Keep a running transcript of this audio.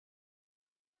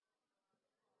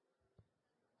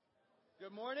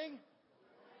Good morning.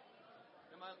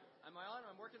 Am I on?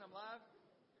 I'm working. I'm live.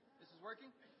 This is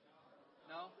working?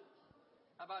 No?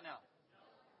 How about now?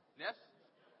 Yes?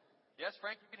 Yes,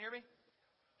 Frank, you can hear me?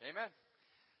 Amen.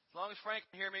 As long as Frank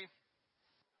can hear me.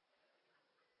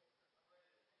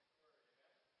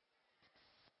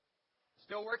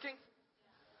 Still working?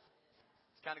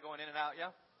 It's kind of going in and out, yeah?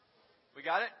 We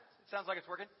got it? It sounds like it's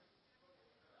working.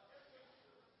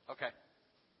 Okay.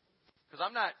 Because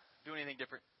I'm not doing anything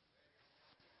different.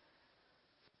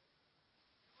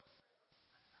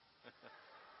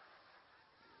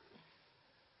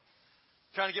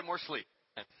 Trying to get more sleep.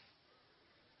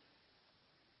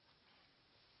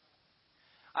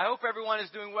 I hope everyone is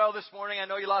doing well this morning. I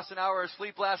know you lost an hour of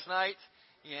sleep last night,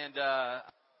 and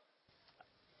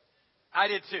I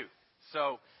did too.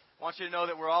 So I want you to know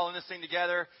that we're all in this thing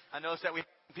together. I noticed that we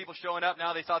have people showing up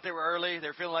now. They thought they were early.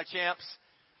 They're feeling like champs.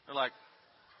 They're like,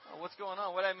 oh, what's going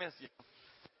on? What did I miss?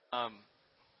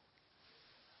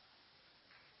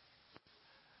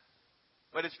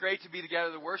 But it's great to be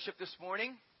together to worship this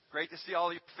morning. Great to see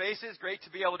all your faces. Great to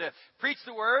be able to preach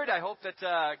the Word. I hope that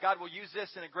God will use this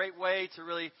in a great way to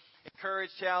really encourage,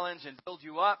 challenge, and build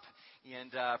you up.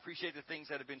 And appreciate the things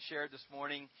that have been shared this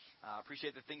morning.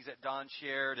 Appreciate the things that Don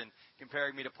shared. And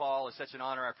comparing me to Paul is such an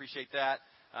honor. I appreciate that.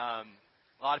 A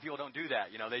lot of people don't do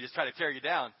that. You know, they just try to tear you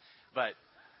down. But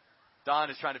Don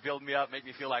is trying to build me up, make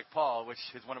me feel like Paul, which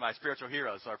is one of my spiritual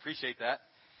heroes. So I appreciate that.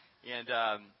 And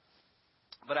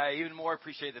but I even more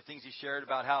appreciate the things he shared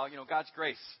about how, God's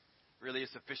grace really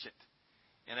is sufficient.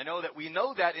 And I know that we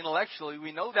know that intellectually.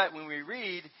 We know that when we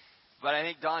read. But I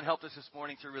think Don helped us this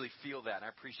morning to really feel that. And I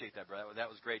appreciate that, brother. That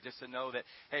was great. Just to know that,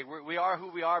 hey, we are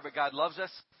who we are, but God loves us.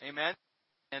 Amen.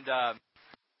 And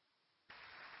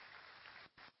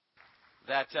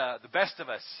that the best of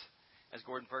us, as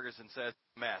Gordon Ferguson says,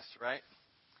 mess, right?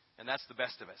 And that's the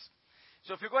best of us.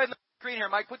 So if you go ahead and look at the screen here,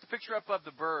 Mike, put the picture up of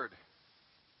the bird.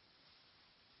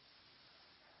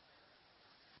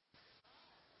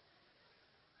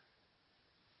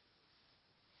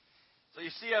 So you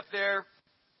see up there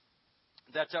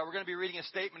that we're going to be reading a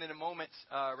statement in a moment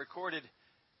recorded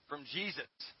from Jesus.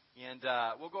 And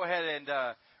we'll go ahead and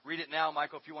read it now,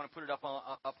 Michael, if you want to put it up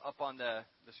on the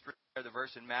screen there, the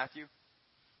verse in Matthew.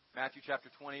 Matthew chapter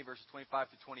 20, verses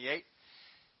 25 to 28.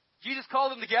 Jesus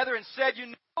called them together and said,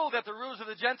 "You know that the rulers of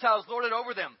the Gentiles lord it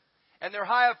over them, and their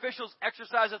high officials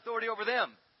exercise authority over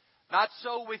them. Not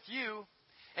so with you.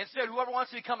 Instead, whoever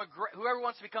wants to become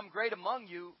great among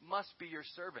you must be your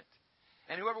servant.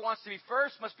 And whoever wants to be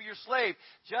first must be your slave,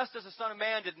 just as the Son of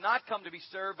Man did not come to be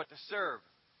served, but to serve,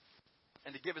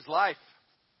 and to give his life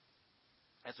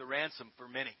as a ransom for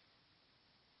many."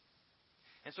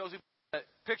 And so as we put a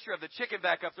picture of the chicken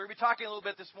back up there, we'll be talking a little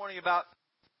bit this morning about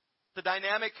the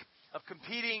dynamic of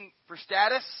competing for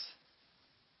status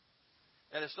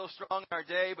that is so strong in our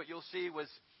day, but you'll see was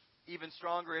even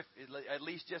stronger, if at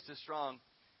least just as strong,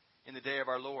 in the day of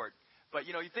our Lord. But,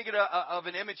 you think of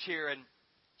an image here, and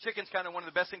chicken's kind of one of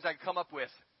the best things I can come up with.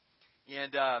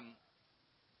 And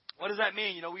what does that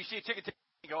mean? We see a chicken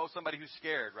and go, somebody who's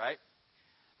scared, right?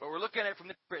 But we're looking at it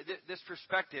from this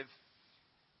perspective.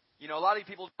 A lot of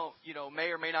people don't,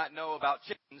 may or may not know about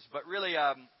chickens, but really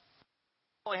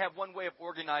only have one way of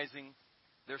organizing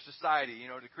their society,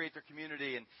 to create their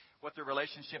community and what their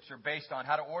relationships are based on,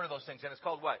 how to order those things. And it's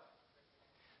called what?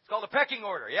 It's called a pecking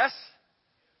order, yes?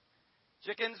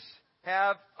 Chickens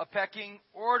have a pecking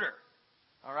order.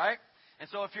 All right? And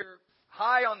so if you're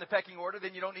high on the pecking order,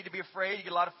 then you don't need to be afraid. You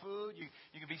get a lot of food.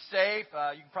 You can be safe.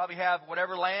 You can probably have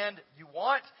whatever land you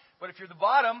want. But if you're the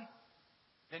bottom,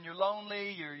 then you're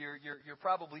lonely. You're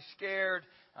probably scared.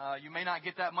 You may not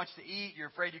get that much to eat. You're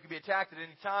afraid you could be attacked at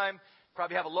any time.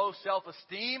 Probably have a low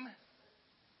self-esteem.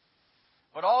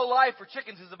 But all life for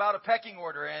chickens is about a pecking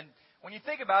order. And when you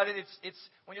think about it, it's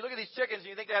when you look at these chickens and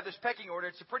you think they have this pecking order,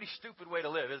 it's a pretty stupid way to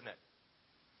live, isn't it?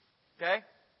 Okay?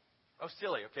 Oh,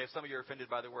 silly. Okay, if some of you are offended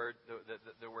by the word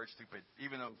stupid,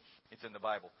 even though it's in the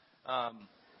Bible.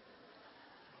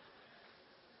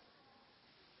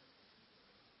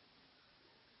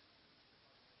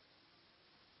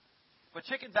 But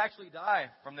chickens actually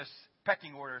die from this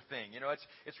pecking order thing.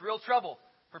 It's real trouble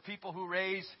for people who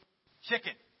raise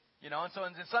chicken. And so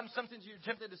sometimes you're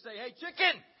tempted to say, "Hey,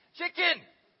 chicken!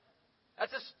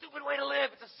 That's a stupid way to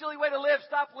live. It's a silly way to live.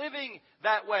 Stop living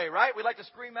that way," right? We like to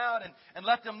scream out and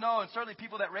let them know, and certainly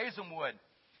people that raise them would.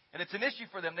 And it's an issue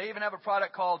for them. They even have a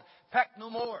product called Peck No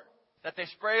More that they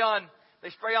spray on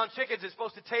chickens. It's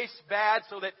supposed to taste bad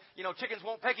so that, chickens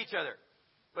won't peck each other.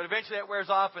 But eventually it wears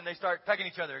off and they start pecking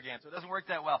each other again. So it doesn't work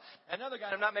that well. Another guy,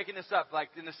 I'm not making this up,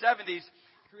 like in the 70s,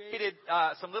 created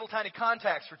some little tiny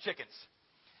contacts for chickens.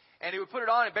 And he would put it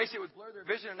on, and basically it would blur their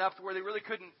vision enough to where they really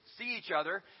couldn't see each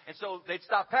other. And so they'd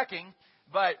stop pecking.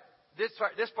 But this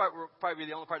part will probably be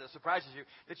the only part that surprises you.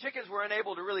 The chickens were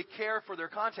unable to really care for their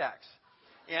contacts.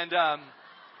 And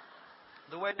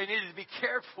the way they needed to be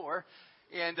cared for.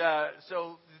 And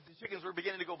so the chickens were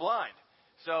beginning to go blind.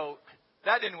 So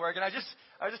that didn't work. And I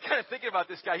was just kind of thinking about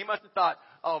this guy. He must have thought,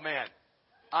 oh, man,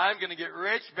 I'm going to get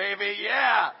rich, baby.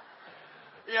 Yeah.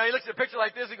 You know, he looks at a picture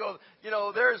like this and goes, you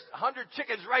know, there's 100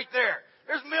 chickens right there.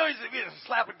 There's millions of you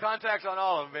slapping contacts on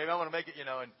all of them, baby. I want to make it, you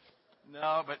know. And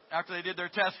no, but after they did their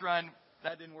test run,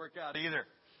 that didn't work out either.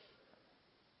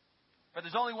 But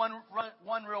there's only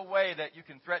one real way that you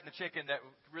can threaten a chicken that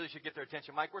really should get their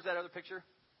attention. Mike, where's that other picture?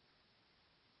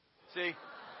 See?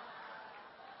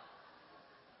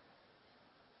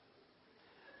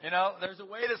 You know, there's a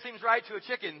way that seems right to a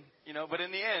chicken, you know, but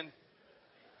in the end,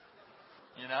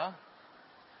 you know.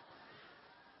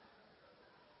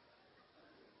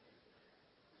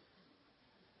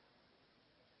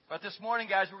 But this morning,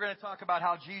 guys, we're going to talk about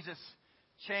how Jesus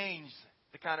changed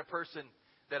the kind of person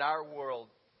that our world,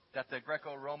 that the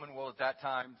Greco-Roman world at that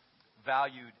time,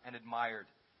 valued and admired.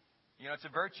 You know, it's a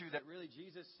virtue that really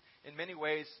Jesus, in many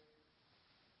ways,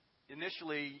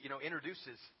 initially, you know,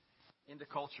 introduces into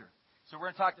culture. So we're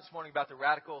going to talk this morning about the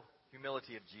radical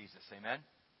humility of Jesus. Amen?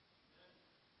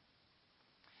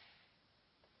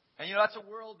 And, you know, that's a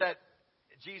world that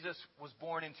Jesus was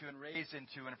born into and raised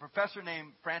into. And a professor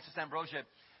named Francis Ambrosia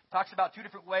talks about two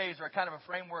different ways, or kind of a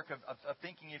framework of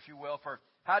thinking, if you will, for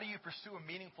how do you pursue a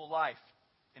meaningful life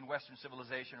in Western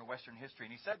civilization or Western history.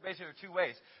 And he said basically there are two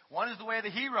ways. One is the way of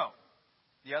the hero.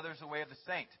 The other is the way of the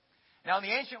saint. Now, in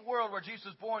the ancient world where Jesus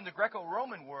was born, the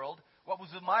Greco-Roman world, what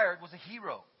was admired was a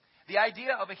hero. The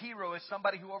idea of a hero is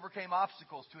somebody who overcame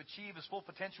obstacles to achieve his full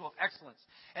potential of excellence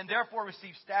and therefore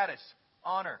received status,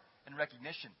 honor, and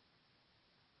recognition.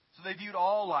 So they viewed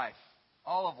all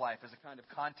of life, as a kind of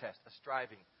contest, a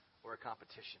striving, or a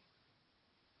competition.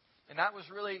 And that was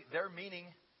really their meaning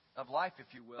of life, if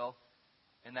you will,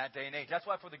 in that day and age. That's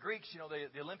why for the Greeks, you know,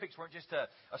 the Olympics weren't just a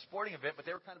sporting event, but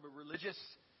they were kind of a religious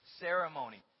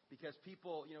ceremony. Because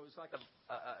people, you know, it was like,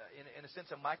 in a sense,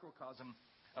 a microcosm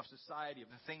of society, of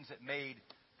the things that made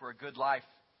for a good life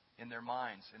in their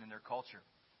minds and in their culture.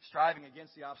 Striving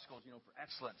against the obstacles, you know, for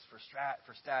excellence, for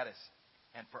status,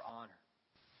 and for honor.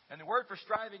 And the word for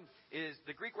striving is,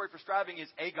 the Greek word for striving is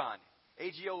agon.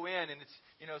 A-G-O-N. And it's,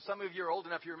 you know, some of you are old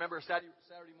enough, you remember a Saturday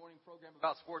morning program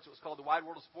about sports. It was called The Wide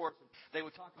World of Sports. And they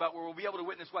would talk about where we'll be able to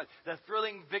witness what? The thrill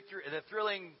of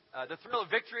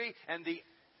victory and the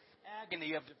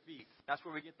agony of defeat. That's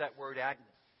where we get that word agony.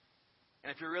 And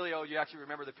if you're really old, you actually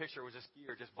remember the picture was a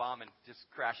skier just bombing, just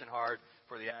crashing hard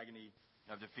for the agony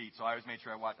of defeat. So I always made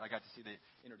sure I got to see the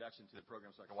introduction to the program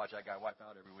so I could watch that guy wipe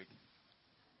out every week.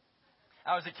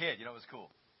 I was a kid, you know, it was cool.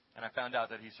 And I found out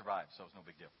that he survived, so it was no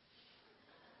big deal.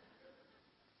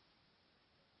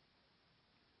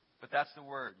 But that's the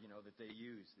word, you know, that they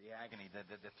use, the agony,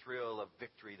 the thrill of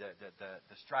victory,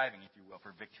 the striving, if you will,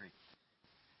 for victory.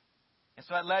 And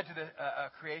so that led to the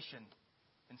creation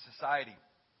in society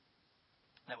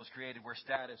that was created where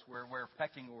status, where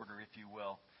pecking order, if you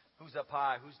will. Who's up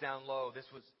high, who's down low. This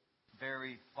was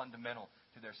very fundamental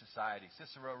to their society.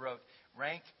 Cicero wrote,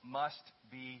 rank must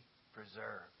be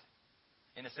preserved.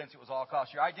 In a sense, it was all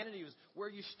cost. Your identity was where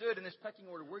you stood in this pecking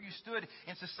order, where you stood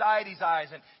in society's eyes.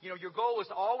 And, you know, your goal was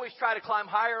to always try to climb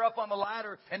higher up on the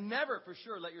ladder and never, for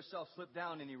sure, let yourself slip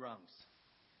down any rungs.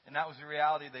 And that was the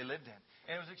reality they lived in.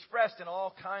 And it was expressed in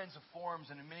all kinds of forms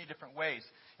and in many different ways.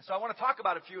 And so I want to talk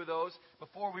about a few of those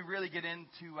before we really get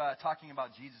into talking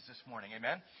about Jesus this morning.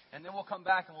 Amen? And then we'll come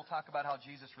back and we'll talk about how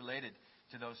Jesus related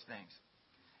to those things.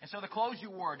 And so the clothes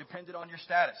you wore depended on your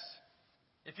status.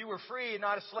 If you were free and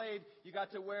not a slave, you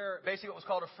got to wear basically what was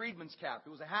called a freedman's cap.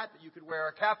 It was a hat that you could wear,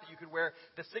 a cap that you could wear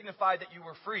that signified that you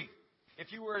were free.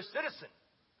 If you were a citizen,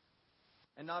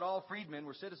 and not all freedmen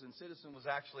were citizens. Citizen was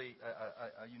actually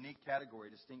a unique category,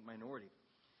 a distinct minority.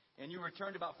 And you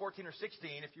returned about 14 or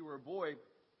 16. If you were a boy,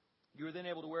 you were then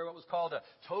able to wear what was called a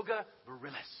toga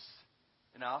virilis.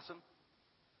 Isn't that awesome?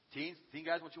 Teen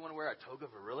guys, what you want to wear? A toga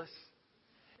virilis?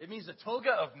 It means the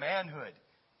toga of manhood.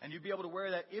 And you'd be able to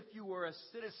wear that if you were a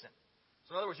citizen.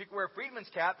 So in other words, you could wear a freedman's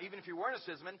cap even if you weren't a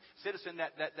citizen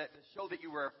that showed that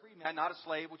you were a free man, not a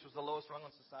slave, which was the lowest rung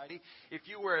in society. If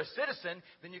you were a citizen,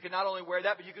 then you could not only wear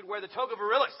that, but you could wear the toga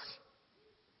virilis.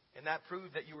 And that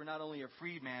proved that you were not only a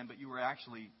free man, but you were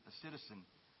actually a citizen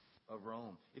of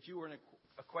Rome. If you were an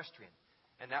equestrian,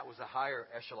 and that was a higher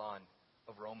echelon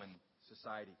of Roman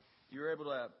society, you were able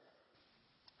to,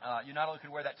 you not only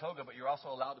could wear that toga, but you're also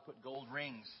allowed to put gold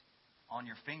rings on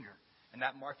your finger. And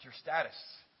that marked your status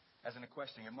as an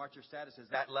equestrian. It marked your status as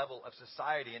that level of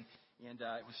society. And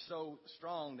it was so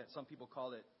strong that some people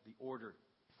call it the Order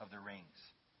of the Rings.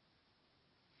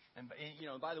 And,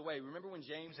 by the way, remember when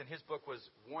James in his book was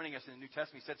warning us in the New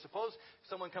Testament, he said, suppose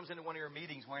someone comes into one of your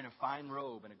meetings wearing a fine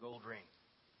robe and a gold ring.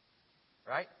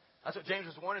 Right? That's what James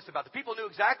was warning us about. The people knew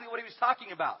exactly what he was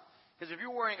talking about. Because if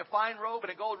you were wearing a fine robe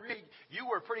and a gold ring, you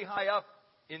were pretty high up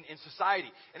in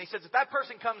society. And he says, if that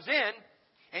person comes in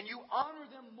and you honor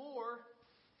them more,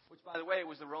 which, by the way,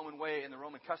 was the Roman way and the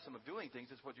Roman custom of doing things,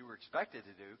 it's what you were expected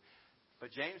to do.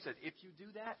 But James said, if you do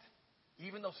that,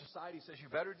 even though society says you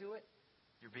better do it,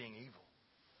 you're being evil.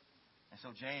 And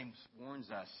so James warns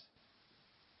us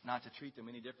not to treat them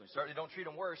any differently. Certainly don't treat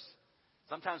them worse.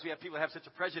 Sometimes we have people that have such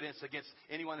a prejudice against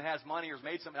anyone that has money or has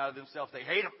made something out of themselves. They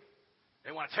hate them.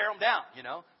 They want to tear them down,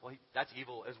 Well, that's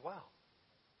evil as well.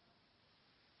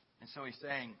 And so he's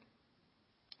saying,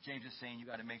 James is saying you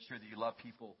got to make sure that you love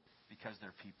people because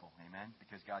they're people. Amen?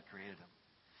 Because God created them.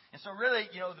 And so really,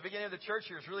 the beginning of the church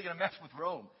here is really going to mess with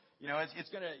Rome. It's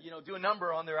going to, do a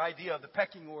number on their idea of the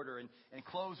pecking order, and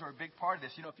clothes are a big part of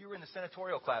this. If you were in the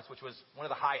senatorial class, which was one of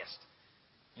the highest,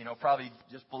 probably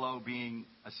just below being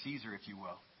a Caesar, if you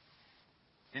will,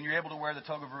 then you're able to wear the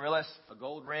toga virilis, a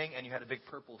gold ring, and you had a big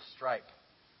purple stripe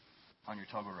on your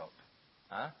toga robe.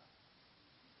 Huh?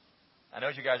 I know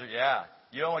you guys are, yeah.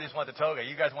 You don't just want the toga.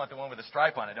 You guys want the one with the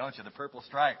stripe on it, don't you? The purple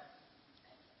stripe.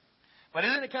 But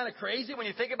isn't it kind of crazy when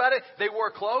you think about it? They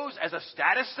wore clothes as a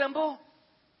status symbol?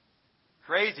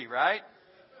 Crazy, right?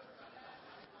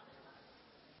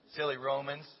 Silly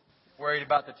Romans, worried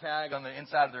about the tag on the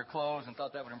inside of their clothes and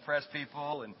thought that would impress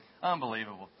people, and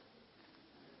unbelievable.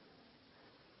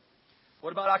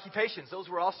 What about occupations? Those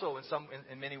were also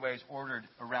in many ways ordered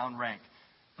around rank.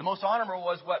 The most honorable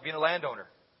was what? Being a landowner.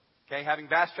 Okay, having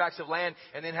vast tracts of land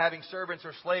and then having servants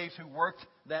or slaves who worked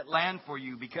that land for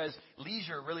you, because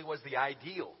leisure really was the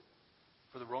ideal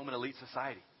for the Roman elite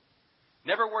society.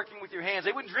 Never working with your hands.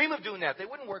 They wouldn't dream of doing that. They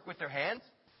wouldn't work with their hands.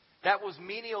 That was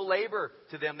menial labor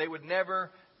to them. They would never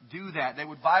do that. They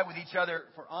would vie with each other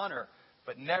for honor,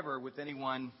 but never with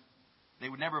anyone. They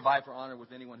would never vie for honor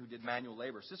with anyone who did manual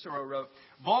labor. Cicero wrote,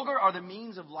 "Vulgar are the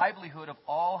means of livelihood of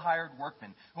all hired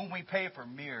workmen, whom we pay for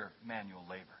mere manual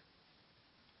labor."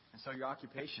 And so your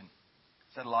occupation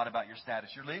said a lot about your status.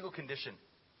 Your legal condition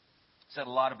said a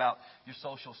lot about your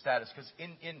social status. Because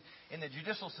in the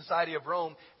judicial society of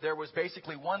Rome, there was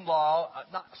basically one law.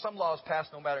 Not some laws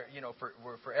passed no matter,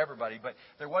 for everybody. But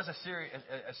there was a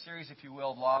series, if you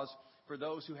will, of laws for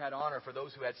those who had honor, for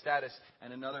those who had status,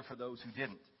 and another for those who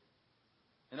didn't.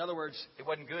 In other words, it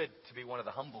wasn't good to be one of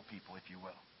the humble people, if you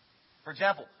will. For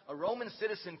example, a Roman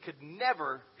citizen could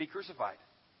never be crucified.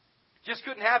 Just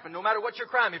couldn't happen, no matter what your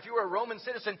crime. If you were a Roman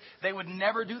citizen, they would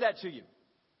never do that to you.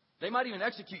 They might even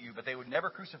execute you, but they would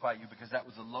never crucify you because that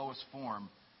was the lowest form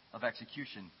of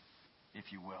execution,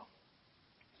 if you will.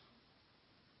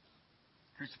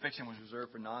 Crucifixion was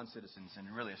reserved for non-citizens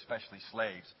and really especially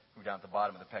slaves who were down at the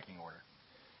bottom of the pecking order.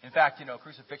 In fact,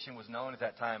 crucifixion was known at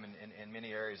that time in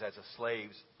many areas as a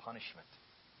slave's punishment.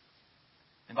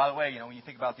 And by the way, when you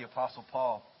think about the Apostle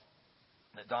Paul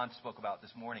that Don spoke about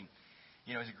this morning,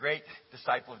 he's a great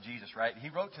disciple of Jesus, right? He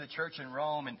wrote to the church in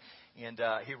Rome, and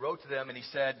he wrote to them, and he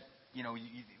said,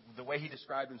 the way he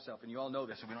described himself, and you all know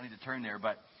this, so we don't need to turn there,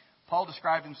 but Paul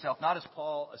described himself not as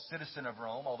Paul, a citizen of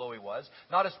Rome, although he was,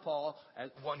 not as Paul, as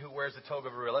one who wears the toga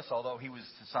virilis, although he was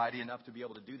society enough to be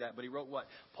able to do that, but he wrote what?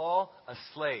 Paul, a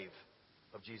slave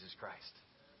of Jesus Christ.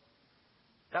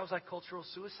 That was like cultural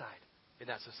suicide in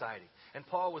that society. And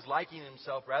Paul was likening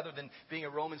himself rather than being a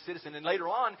Roman citizen. And later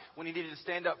on, when he needed to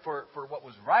stand up for what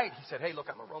was right, he said, hey, look,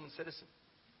 I'm a Roman citizen.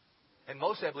 And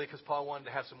most heavily because Paul wanted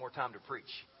to have some more time to preach.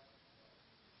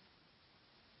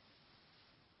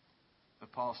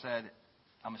 But Paul said,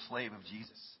 I'm a slave of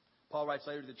Jesus. Paul writes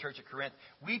later to the church at Corinth,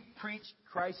 we preach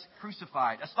Christ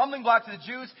crucified, a stumbling block to the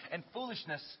Jews and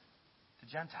foolishness to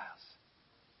Gentiles.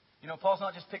 Paul's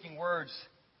not just picking words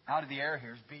out of the air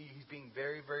here. He's being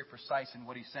very, very precise in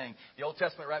what he's saying. The Old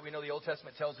Testament, right? We know the Old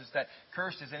Testament tells us that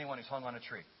cursed is anyone who's hung on a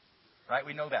tree. Right?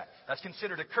 We know that. That's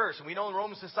considered a curse. And we know in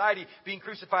Roman society, being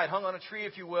crucified, hung on a tree,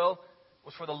 if you will,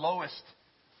 was for the lowest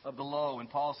of the low. And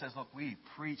Paul says, look, we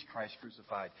preach Christ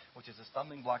crucified, which is a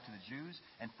stumbling block to the Jews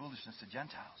and foolishness to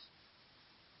Gentiles.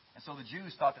 And so the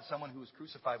Jews thought that someone who was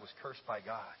crucified was cursed by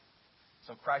God.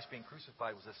 So Christ being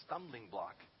crucified was a stumbling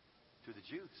block to the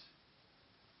Jews.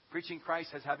 Preaching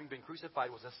Christ as having been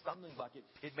crucified was a stumbling block.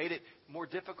 It made it more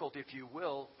difficult, if you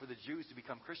will, for the Jews to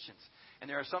become Christians. And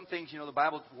there are some things, the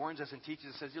Bible warns us and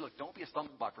teaches us, says, look, don't be a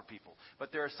stumbling block for people.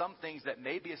 But there are some things that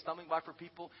may be a stumbling block for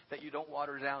people that you don't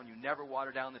water down. You never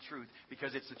water down the truth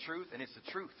because it's the truth and it's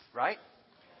the truth, right?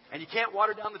 And you can't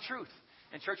water down the truth.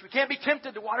 And church, we can't be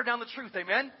tempted to water down the truth.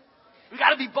 Amen? We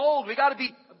got to be bold. We got to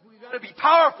be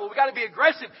powerful. We got to be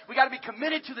aggressive. We got to be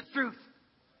committed to the truth.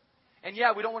 And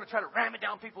yeah, we don't want to try to ram it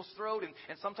down people's throat.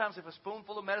 And sometimes if a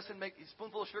spoonful of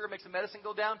sugar makes the medicine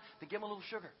go down, then give them a little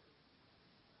sugar.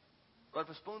 But if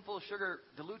a spoonful of sugar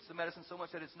dilutes the medicine so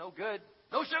much that it's no good,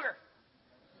 no sugar.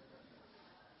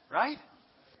 Right?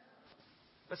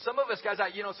 But some of us guys,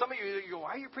 some of you go,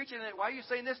 why are you preaching that? Why are you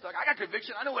saying this? Like, I got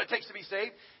conviction. I know what it takes to be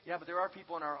saved. Yeah, but there are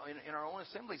people in our own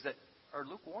assemblies that are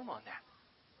lukewarm on that.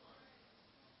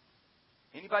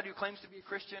 Anybody who claims to be a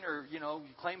Christian or,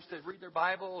 claims to read their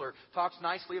Bible or talks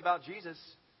nicely about Jesus,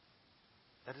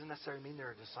 that doesn't necessarily mean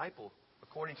they're a disciple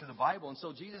according to the Bible. And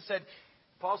so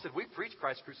Paul said, we preach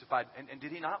Christ crucified. And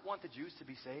did he not want the Jews to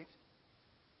be saved?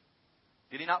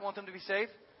 Did he not want them to be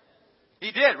saved?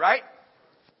 He did, right?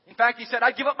 In fact, he said,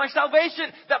 I'd give up my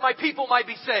salvation that my people might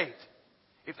be saved.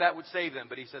 If that would save them.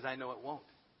 But he says, I know it won't.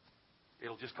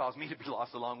 It'll just cause me to be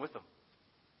lost along with them.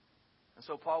 And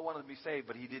so Paul wanted to be saved,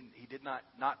 but he did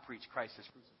not preach Christ as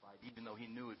crucified, even though he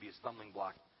knew it would be a stumbling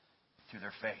block to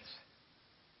their faith.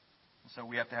 And so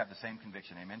we have to have the same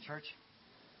conviction. Amen, church?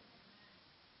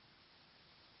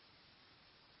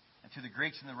 And to the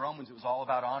Greeks and the Romans, it was all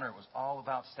about honor. It was all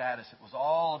about status. It was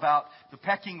all about the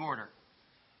pecking order.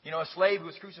 A slave who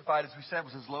was crucified, as we said,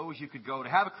 was as low as you could go. To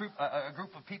have a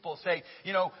group of people say,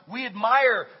 we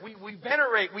admire, we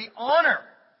venerate, we honor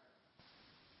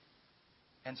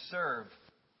and serve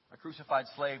a crucified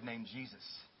slave named Jesus.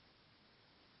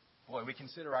 Boy, we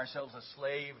consider ourselves a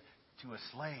slave to a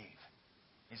slave.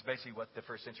 Is basically what the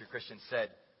first century Christians said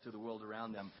to the world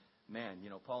around them. Man,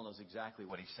 Paul knows exactly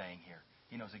what he's saying here.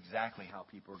 He knows exactly how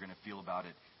people are going to feel about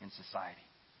it in society.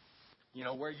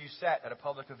 Where you sat at a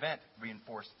public event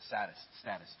reinforced status.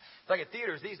 It's like at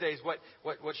theaters these days, what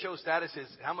shows status is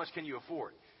how much can you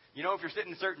afford. If you're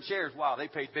sitting in certain chairs, wow, they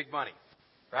paid big money,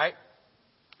 right?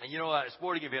 And a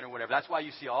sporting event or whatever, that's why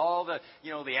you see all the,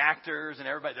 the actors and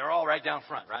everybody, they're all right down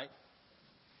front, right?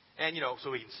 And,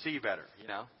 so we can see better,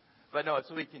 But no, it's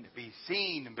so we can be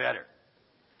seen better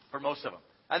for most of them.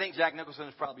 I think Jack Nicholson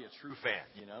is probably a true fan,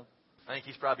 I think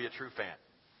he's probably a true fan.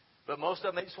 But most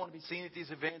of them, they just want to be seen at these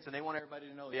events, and they want everybody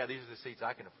to know, yeah, these are the seats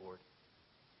I can afford.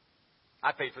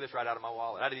 I paid for this right out of my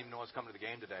wallet. I didn't even know I was coming to the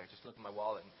game today. I just looked at my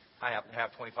wallet, and I happen to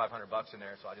have $2,500 in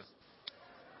there, so I just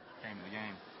came to the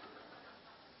game.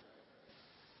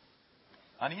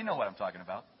 Honey, you know what I'm talking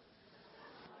about.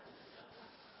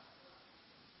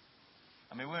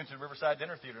 We went to the Riverside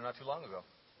Dinner Theater not too long ago.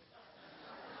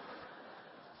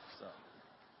 So.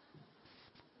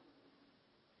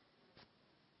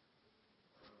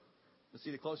 But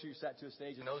see, the closer you sat to a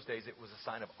stage in those days, it was a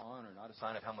sign of honor, not a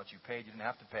sign of how much you paid. You didn't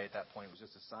have to pay at that point. It was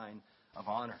just a sign of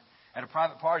honor. At a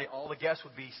private party, all the guests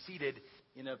would be seated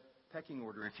in a pecking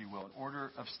order, if you will, an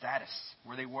order of status,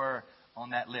 where they were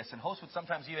on that list. And hosts would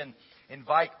sometimes even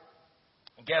invite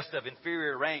guests of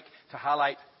inferior rank to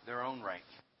highlight their own rank.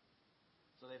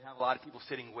 So they'd have a lot of people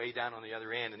sitting way down on the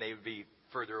other end, and they would be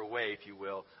further away, if you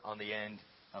will, on the end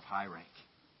of high rank.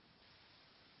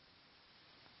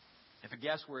 If a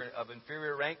guest were of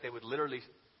inferior rank, they would literally,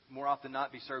 more often than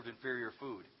not, be served inferior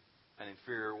food and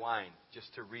inferior wine, just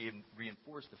to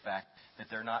reinforce the fact that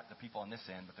they're not the people on this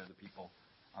end, but they're the people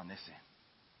on this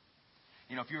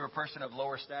end. If you were a person of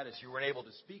lower status, you weren't able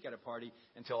to speak at a party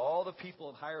until all the people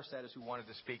of higher status who wanted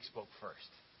to speak spoke first.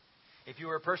 If you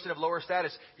were a person of lower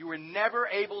status, you were never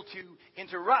able to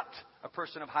interrupt a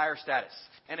person of higher status.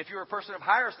 And if you were a person of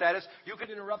higher status, you could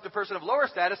interrupt a person of lower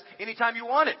status anytime you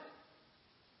wanted.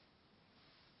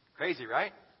 Crazy,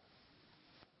 right?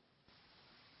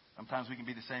 Sometimes we can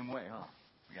be the same way, huh?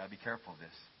 We got to be careful of this.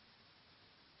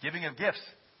 Giving of gifts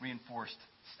reinforced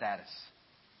status.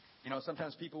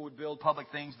 Sometimes people would build public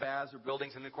things, baths or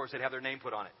buildings, and of course they'd have their name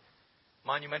put on it.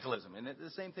 Monumentalism. And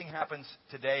the same thing happens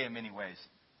today in many ways.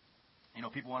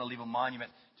 People want to leave a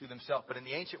monument to themselves. But in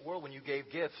the ancient world, when you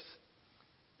gave gifts,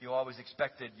 you always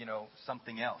expected,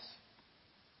 something else.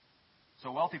 So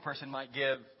a wealthy person might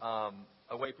give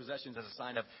away possessions as a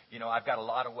sign of, I've got a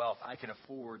lot of wealth. I can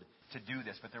afford to do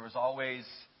this. But there was always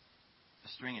a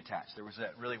string attached. There was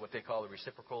really what they call a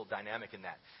reciprocal dynamic in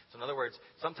that. So in other words,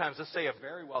 sometimes, let's say a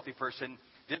very wealthy person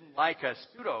didn't like a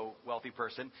pseudo-wealthy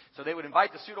person, so they would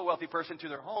invite the pseudo-wealthy person to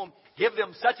their home, give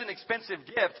them such an expensive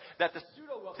gift that the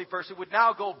pseudo-wealthy person would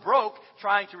now go broke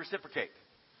trying to reciprocate.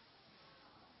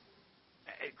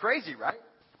 Crazy, right?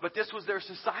 But this was their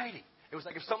society. It was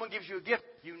like if someone gives you a gift,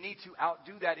 you need to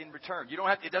outdo that in return.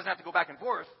 It doesn't have to go back and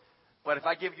forth. But if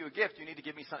I give you a gift, you need to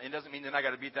give me something. It doesn't mean then I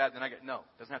got to beat that. No,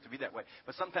 it doesn't have to be that way.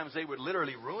 But sometimes they would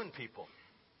literally ruin people.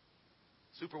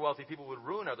 Super wealthy people would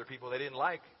ruin other people they didn't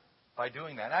like by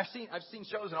doing that. And I've seen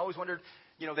shows and always wondered,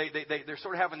 they're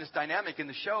sort of having this dynamic in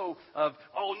the show of,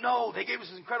 oh no, they gave us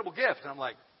this incredible gift. And I'm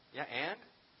like, yeah, and?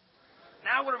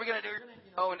 Now what are we going to do?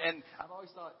 And I've always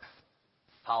thought,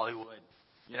 Hollywood,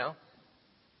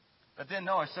 But then,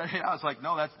 no, I was like,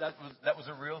 no, that was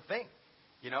a real thing.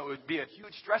 It would be a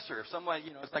huge stressor if someone,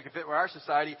 it's like if it were our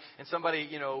society and somebody,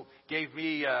 gave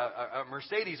me a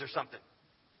Mercedes or something.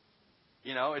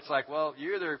 It's like, well,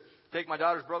 you either take my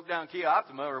daughter's broke down Kia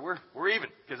Optima or we're even,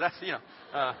 because that's,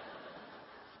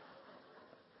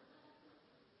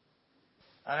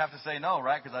 I'd have to say no,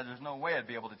 right? Because there's no way I'd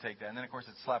be able to take that. And then, of course,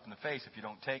 it's a slap in the face if you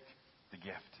don't take the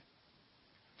gift.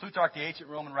 Plutarch, the ancient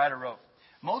Roman writer, wrote,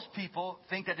 most people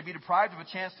think that to be deprived of a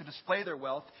chance to display their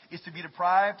wealth is to be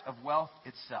deprived of wealth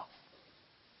itself.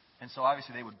 And so,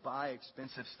 obviously, they would buy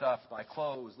expensive stuff, buy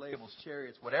clothes, labels,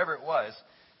 chariots, whatever it was,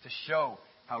 to show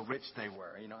how rich they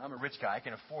were. I'm a rich guy. I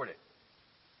can afford it.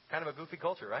 Kind of a goofy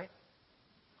culture, right?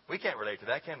 We can't relate to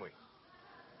that, can we?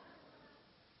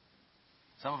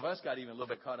 Some of us got even a little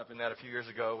bit caught up in that a few years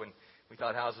ago when we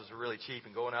thought houses were really cheap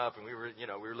and going up, and we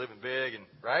were living big, and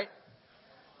right?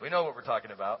 We know what we're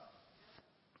talking about.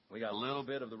 We got a little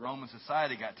bit of the Roman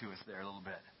society got to us there a little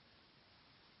bit.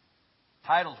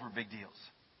 Titles were big deals.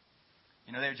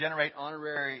 They would generate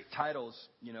honorary titles,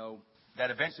 that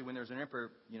eventually when there was an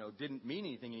emperor, didn't mean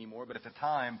anything anymore, but at the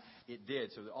time it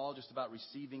did. So it was all just about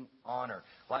receiving honor.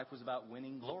 Life was about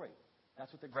winning glory.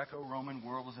 That's what the Greco-Roman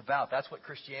world was about. That's what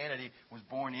Christianity was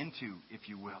born into, if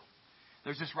you will.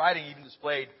 There's this writing even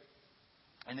displayed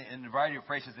in a variety of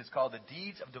places. It's called the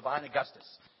Deeds of Divine Augustus.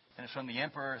 And it's from the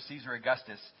Emperor Caesar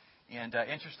Augustus. And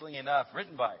interestingly enough,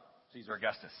 written by Caesar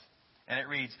Augustus. And it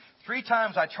reads, 3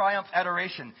 times I triumphed at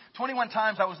oration. 21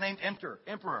 times I was named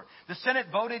emperor. The Senate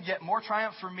voted yet more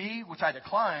triumphs for me, which I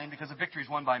declined because the victories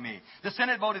won by me. The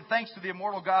Senate voted thanks to the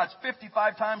immortal gods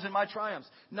 55 times in my triumphs.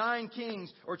 9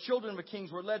 kings or children of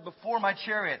kings were led before my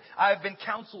chariot. I have been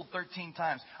counseled 13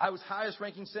 times. I was highest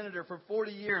ranking senator for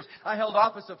 40 years. I held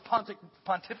office of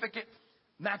pontificate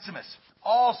maximus.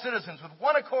 All citizens with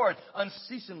one accord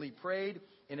unceasingly prayed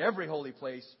in every holy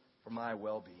place for my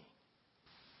well-being.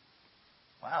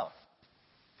 Wow.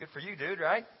 Good for you, dude,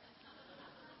 right?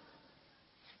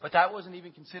 But that wasn't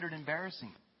even considered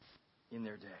embarrassing in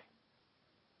their day.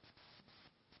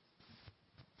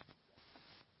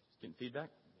 Getting feedback?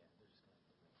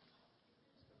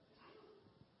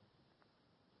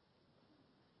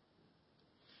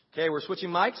 Okay, we're switching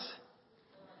mics.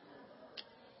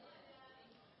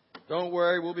 Don't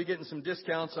worry, we'll be getting some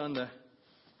discounts on the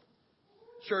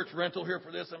church rental here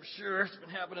for this, I'm sure. It's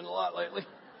been happening a lot lately.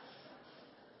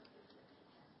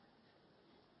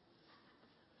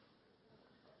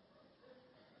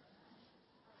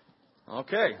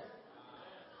 Okay.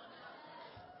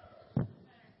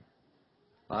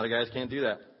 A lot of guys can't do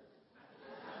that.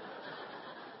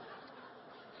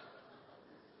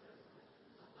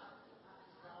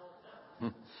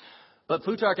 But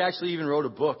Plutarch actually even wrote a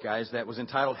book, guys, that was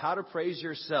entitled How to Praise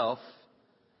Yourself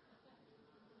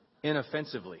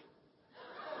Inoffensively.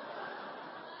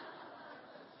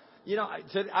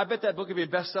 I bet that book would be a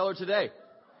bestseller today.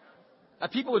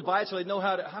 People would buy it so they know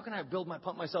how can I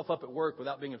pump myself up at work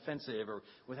without being offensive or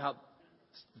without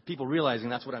people realizing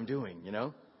that's what I'm doing,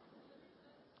 In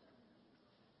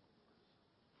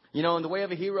the way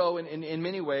of a hero, in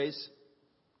many ways,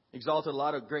 exalted a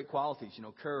lot of great qualities,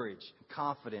 courage, and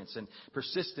confidence, and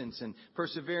persistence, and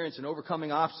perseverance, and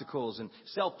overcoming obstacles, and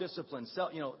self-discipline.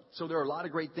 So there are a lot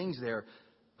of great things there,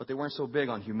 but they weren't so big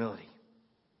on humility.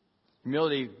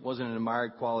 Humility wasn't an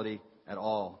admired quality at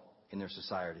all in their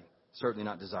society. Certainly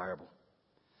not desirable.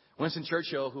 Winston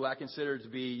Churchill, who I consider to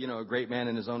be, a great man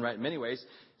in his own right in many ways,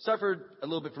 suffered a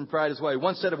little bit from pride as well. He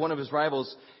once said of one of his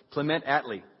rivals, Clement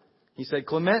Attlee, he said,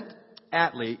 Clement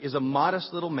Attlee is a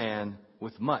modest little man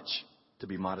with much to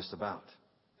be modest about.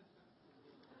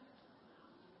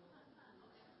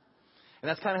 And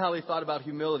that's kind of how they thought about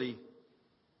humility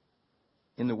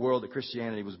in the world that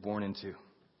Christianity was born into.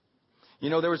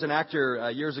 There was an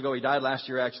actor years ago, he died last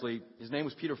year actually, his name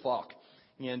was Peter Falk.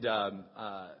 And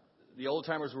the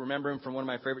old-timers will remember him from one of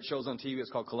my favorite shows on TV.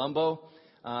 It's called Columbo.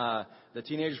 The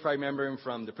teenagers probably remember him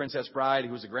from The Princess Bride.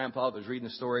 He was a grandpa that was reading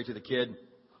the story to the kid.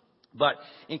 But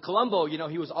in Columbo,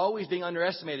 he was always being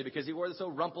underestimated because he wore this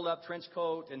old rumpled-up trench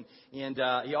coat, and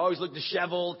he always looked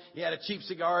disheveled. He had a cheap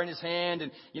cigar in his hand,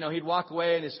 and, he'd walk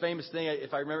away, and his famous thing,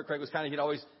 if I remember correctly, was he'd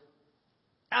always,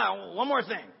 one more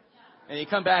thing. And he'd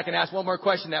come back and ask one more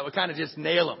question that would kind of just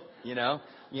nail him,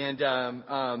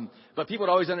 but people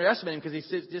would always underestimate him because he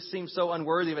just seemed so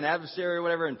unworthy of an adversary or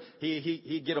whatever, and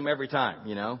he'd get them every time,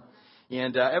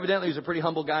 And evidently he was a pretty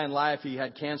humble guy in life. He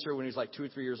had cancer when he was like 2 or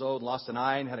 3 years old, lost an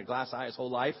eye and had a glass eye his whole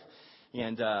life.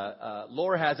 And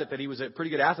lore has it that he was a pretty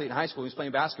good athlete in high school. He was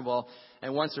playing basketball.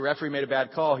 And once the referee made a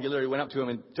bad call, he literally went up to him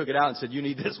and took it out and said, "You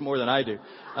need this more than I do."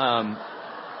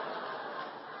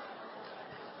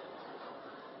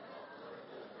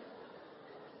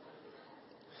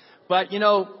 But,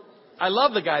 I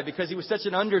love the guy because he was such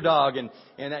an underdog, and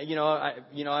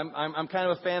I'm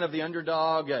kind of a fan of the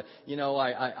underdog.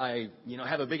 I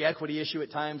have a big equity issue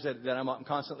at times that I'm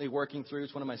constantly working through.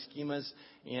 It's one of my schemas,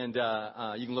 and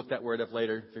you can look that word up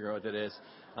later, figure out what that is.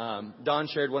 Don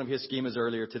shared one of his schemas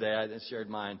earlier today. I shared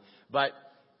mine, but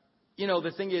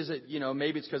the thing is that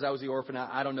maybe it's because I was the orphan.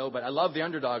 I don't know, but I love the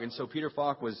underdog, and so Peter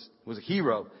Falk was a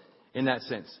hero in that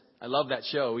sense. I love that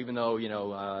show, even though,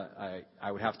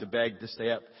 I would have to beg to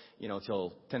stay up,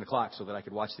 till 10 o'clock so that I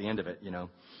could watch the end of it,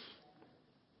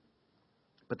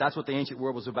 But that's what the ancient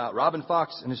world was about. Robin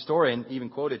Fox, an historian, even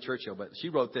quoted Churchill, but he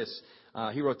wrote this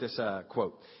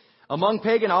quote. Among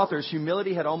pagan authors,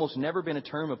 humility had almost never been a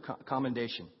term of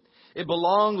commendation. It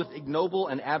belonged with ignoble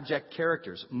and abject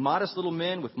characters, modest little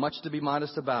men with much to be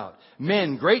modest about.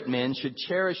 Men, great men, should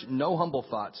cherish no humble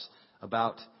thoughts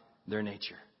about their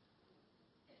nature.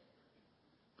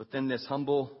 But then this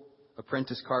humble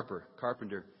apprentice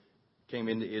carpenter came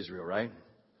into Israel, right?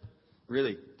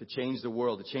 Really, to change the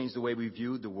world, to change the way we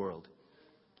viewed the world.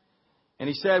 And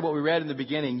he said what we read in the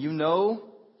beginning,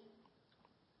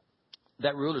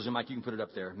 that rulers, and Mike, you can put it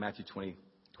up there, Matthew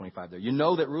 20:25 there.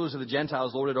 That rulers of the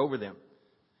Gentiles lorded over them.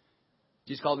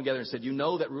 Jesus called them together and said,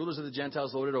 that rulers of the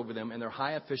Gentiles lorded over them, and their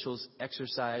high officials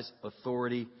exercise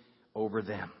authority over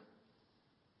them.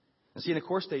 And see, and of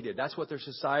course they did. That's what their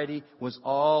society was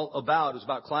all about. It was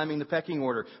about climbing the pecking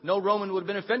order. No Roman would have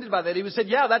been offended by that. He would have said,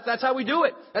 yeah, that's how we do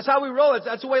it. That's how we roll.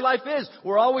 That's the way life is.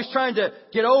 We're always trying to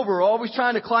get over. We're always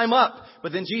trying to climb up.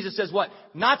 But then Jesus says what?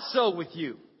 Not so with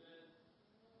you.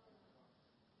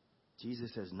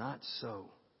 Jesus says, not so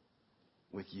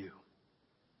with you.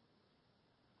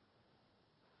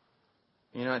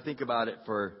 I think about it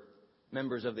for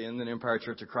members of the Inland Empire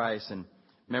Church of Christ and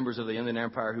members of the Inland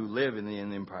Empire who live in the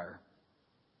Inland Empire.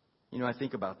 I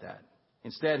think about that.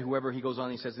 Instead,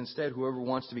 he says, whoever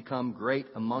wants to become great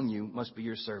among you must be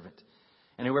your servant.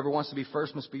 And whoever wants to be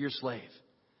first must be your slave.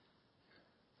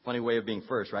 Funny way of being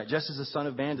first, right? Just as the Son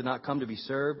of Man did not come to be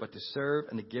served, but to serve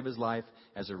and to give his life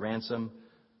as a ransom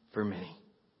for many.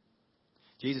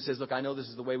 Jesus says, look, I know this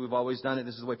is the way we've always done it.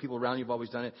 This is the way people around you have always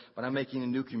done it. But I'm making a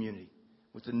new community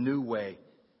with a new way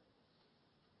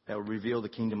that will reveal the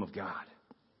kingdom of God.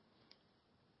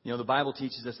 The Bible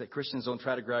teaches us that Christians don't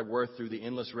try to grab worth through the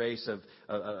endless race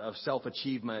of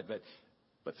self-achievement,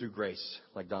 but through grace,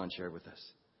 like Don shared with us.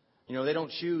 They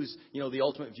don't choose, the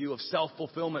ultimate view of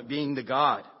self-fulfillment being the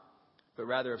God, but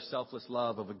rather of selfless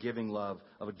love, of a giving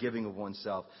of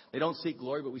oneself. They don't seek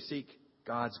glory, but we seek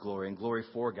God's glory and glory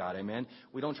for God. Amen.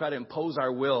 We don't try to impose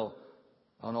our will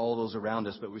on all those around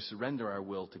us, but we surrender our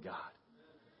will to God.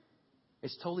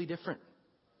 It's totally different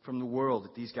from the world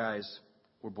that these guys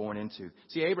were born into.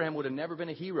 See, Abraham would have never been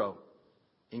a hero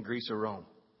in Greece or Rome.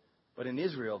 But in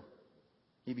Israel,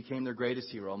 he became their greatest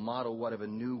hero, a model of a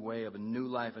new way, of a new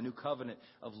life, a new covenant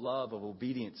of love, of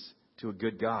obedience to a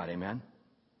good God. Amen?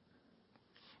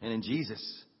 And in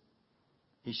Jesus,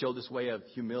 he showed this way of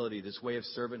humility, this way of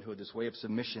servanthood, this way of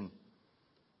submission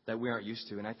that we aren't used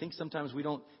to. And I think sometimes we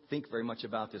don't think very much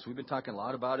about this. We've been talking a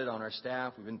lot about it on our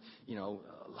staff. We've been, a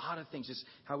lot of things, just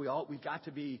how we've got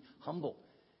to be humble.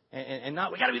 And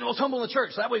not, we got to be the most humble in the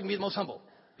church. So that way we can be the most humble.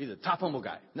 Be the top humble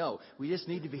guy. No, we just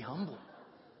need to be humble.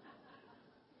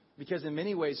 Because in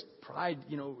many ways, pride,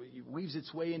 weaves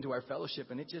its way into our fellowship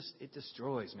and it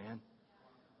destroys, man.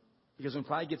 Because when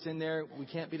pride gets in there, we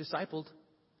can't be discipled.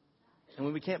 And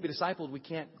when we can't be discipled, we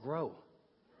can't grow.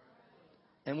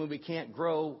 And when we can't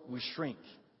grow, we shrink.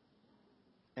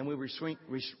 And when we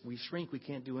shrink, we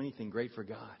can't do anything great for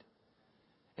God.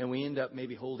 And we end up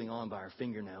maybe holding on by our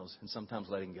fingernails and sometimes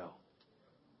letting go.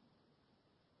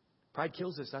 Pride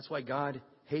kills us. That's why God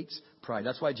hates pride.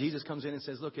 That's why Jesus comes in and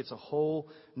says, look, it's a whole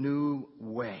new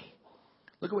way.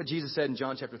 Look at what Jesus said in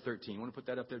John chapter 13. You want to put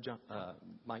that up there,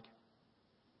 Mike?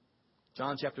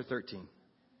 John chapter 13.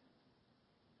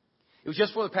 It was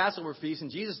just before the Passover feast,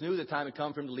 and Jesus knew the time had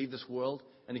come for him to leave this world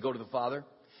and to go to the Father.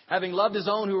 Having loved his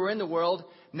own who were in the world,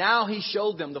 now he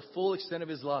showed them the full extent of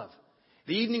his love.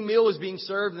 The evening meal was being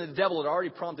served, and the devil had already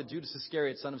prompted Judas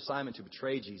Iscariot, son of Simon, to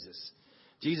betray Jesus.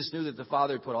 Jesus knew that the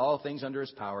Father had put all things under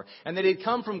his power, and that he had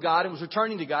come from God and was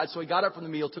returning to God. So he got up from the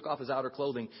meal, took off his outer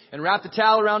clothing, and wrapped a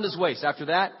towel around his waist. After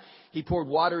that, he poured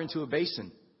water into a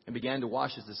basin and began to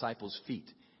wash his disciples' feet,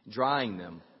 drying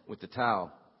them with the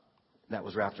towel that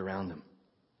was wrapped around them.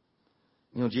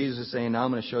 You know, Jesus is saying, now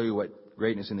I'm going to show you what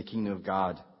greatness in the kingdom of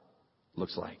God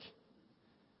looks like.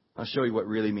 I'll show you what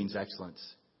really means excellence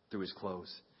through his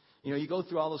clothes. You know, you go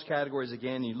through all those categories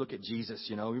again and you look at Jesus,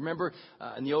 you know. Remember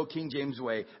in the old King James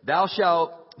way, this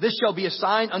shall be a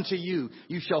sign unto you.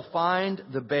 You shall find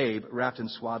the babe wrapped in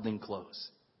swaddling clothes.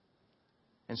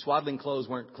 And swaddling clothes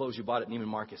weren't clothes you bought at Neiman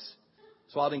Marcus.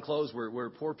 Swaddling clothes were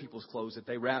poor people's clothes that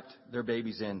they wrapped their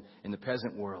babies in the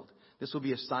peasant world. This will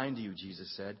be a sign to you,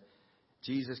 Jesus said.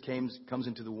 Jesus comes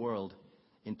into the world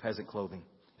in peasant clothing.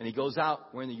 And he goes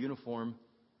out wearing the uniform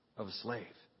of a slave.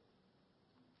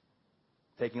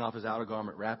 Taking off his outer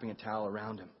garment, wrapping a towel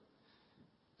around him.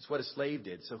 It's what a slave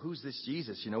did. So who's this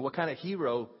Jesus? You know, what kind of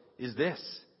hero is this?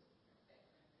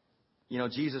 You know,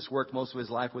 Jesus worked most of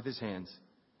his life with his hands.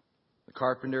 The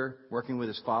carpenter working with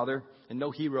his father. And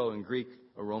no hero in Greek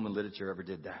or Roman literature ever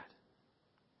did that.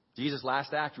 Jesus'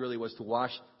 last act really was to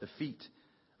wash the feet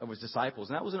of his disciples.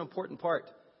 And that was an important part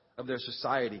of their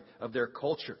society, of their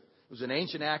culture. It was an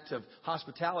ancient act of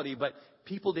hospitality, but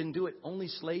people didn't do it. Only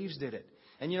slaves did it.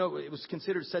 And, you know, it was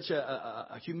considered such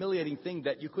a humiliating thing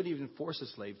that you couldn't even force a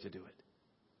slave to do it.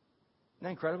 Isn't that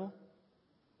incredible?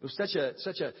 It was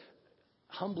such a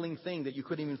humbling thing that you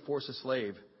couldn't even force a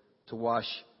slave to wash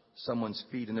someone's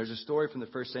feet. And there's a story from the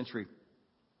first century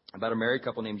about a married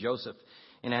couple named Joseph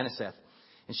and Aniseth.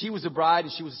 And she was a bride,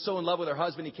 and she was so in love with her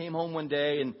husband. He came home one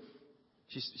day, and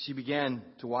she began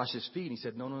to wash his feet. And he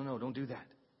said, no, don't do that.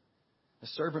 A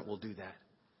servant will do that.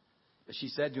 But she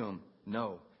said to him,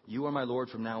 no. You are my Lord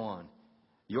from now on.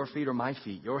 Your feet are my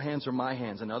feet. Your hands are my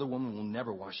hands. Another woman will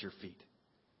never wash your feet.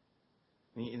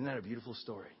 I mean, isn't that a beautiful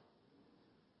story?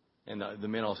 And the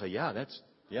men all say, that's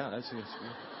good.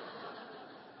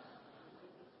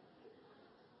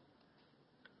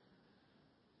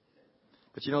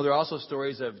 But you know, there are also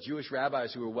stories of Jewish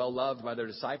rabbis who were well loved by their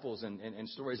disciples and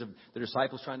stories of their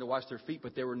disciples trying to wash their feet.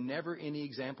 But there were never any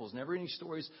examples, never any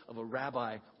stories of a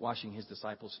rabbi washing his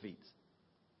disciples' feet.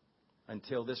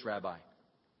 Until this rabbi,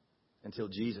 until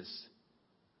Jesus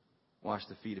washed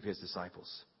the feet of his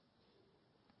disciples.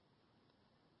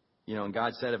 You know, and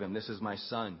God said of him, this is my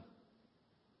son,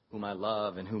 whom I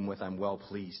love and whom with I'm well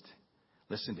pleased.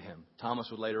 Listen to him. Thomas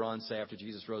would later on say after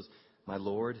Jesus rose, my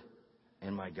Lord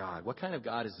and my God. What kind of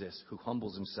God is this who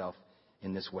humbles himself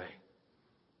in this way?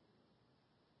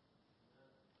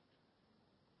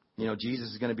 You know,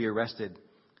 Jesus is going to be arrested,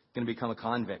 going to become a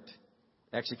convict,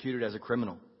 executed as a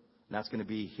criminal. And that's going to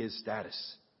be his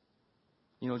status.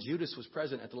 You know, Judas was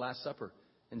present at the Last Supper.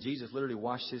 And Jesus literally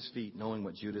washed his feet knowing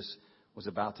what Judas was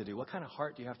about to do. What kind of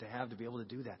heart do you have to be able to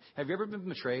do that? Have you ever been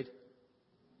betrayed?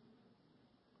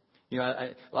 You know,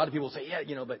 a lot of people say,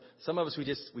 but some of us,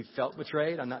 we felt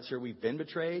betrayed. I'm not sure we've been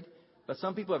betrayed. But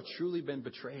some people have truly been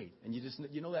betrayed. And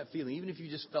you know that feeling. Even if you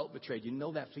just felt betrayed, you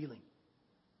know that feeling.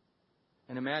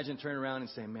 And imagine turning around and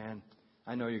saying, man,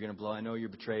 I know you're going to blow. I know you're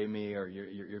betraying me or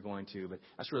you're going to. But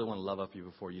I just really want to love up you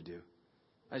before you do.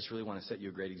 I just really want to set you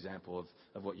a great example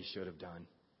of what you should have done.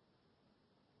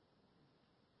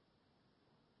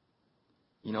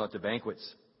 You know, at the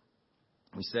banquets,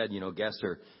 we said, guests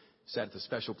are sat at the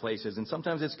special places. And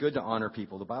sometimes it's good to honor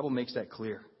people. The Bible makes that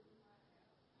clear.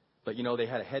 But, they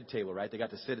had a head table, right? They got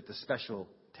to sit at the special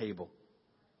table.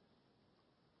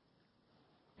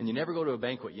 And you never go to a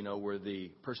banquet, where the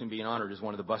person being honored is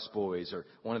one of the busboys or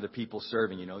one of the people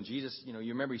serving, And Jesus, you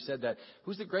remember he said that,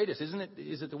 who's the greatest? Is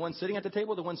it the one sitting at the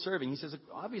table or the one serving? He says,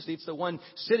 obviously it's the one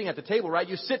sitting at the table, right?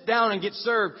 You sit down and get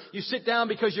served. You sit down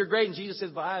because you're great. And Jesus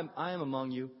says, but I am among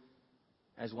you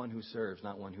as one who serves,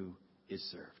 not one who is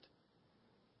served.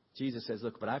 Jesus says,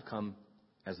 look, but I've come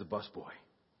as the busboy.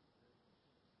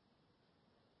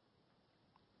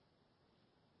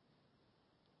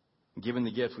 Given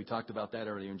the gift, we talked about that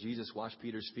earlier. And Jesus washed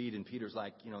Peter's feet, and Peter's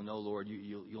like, no, Lord,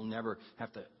 you'll never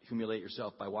have to humiliate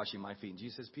yourself by washing my feet. And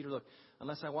Jesus says, Peter, look,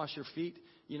 unless I wash your feet,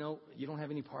 you don't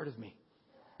have any part of me.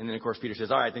 And then, of course, Peter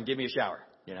says, all right, then give me a shower,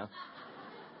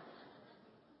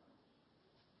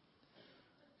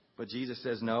 But Jesus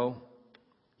says, no,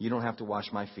 you don't have to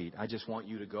wash my feet. I just want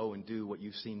you to go and do what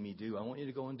you've seen me do. I want you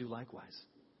to go and do likewise.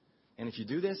 And if you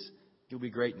do this, you'll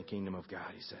be great in the kingdom of God,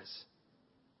 he says.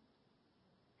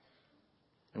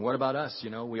 And what about us?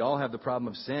 We all have the problem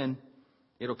of sin.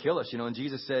 It'll kill us, And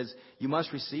Jesus says, you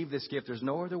must receive this gift. There's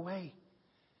no other way.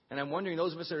 And I'm wondering,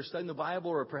 those of us that are studying the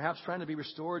Bible or perhaps trying to be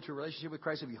restored to a relationship with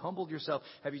Christ, have you humbled yourself?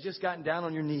 Have you just gotten down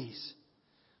on your knees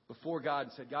before God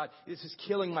and said, God, this is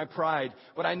killing my pride,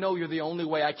 but I know you're the only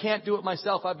way. I can't do it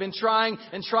myself. I've been trying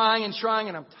and trying and trying,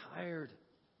 and I'm tired.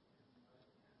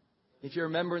 If you're a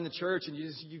member in the church and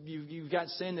you've got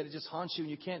sin that it just haunts you and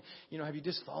you can't, have you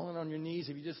just fallen on your knees?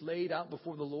 Have you just laid out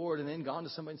before the Lord and then gone to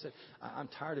somebody and said, I'm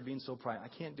tired of being so prideful.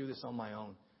 I can't do this on my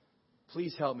own.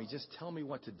 Please help me. Just tell me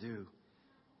what to do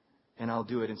and I'll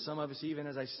do it. And some of us, even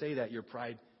as I say that, your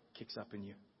pride kicks up in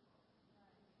you.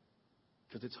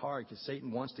 Because it's hard, because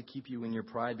Satan wants to keep you in your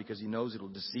pride because he knows it'll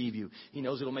deceive you. He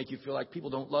knows it'll make you feel like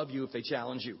people don't love you if they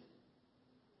challenge you.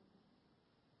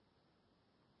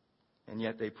 And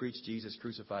yet they preached Jesus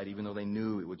crucified even though they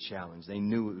knew it would challenge. They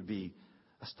knew it would be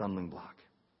a stumbling block.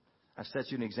 I've set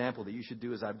you an example that you should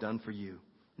do as I've done for you.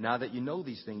 Now that you know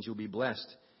these things, you'll be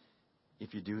blessed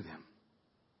if you do them.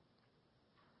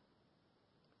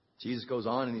 Jesus goes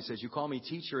on and he says, you call me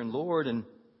teacher and Lord, and,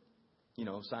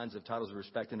 signs of titles of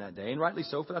respect in that day. And rightly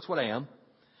so, for that's what I am.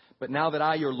 But now that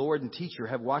I, your Lord and teacher,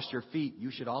 have washed your feet, you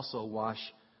should also wash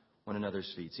one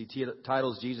another's feet. See,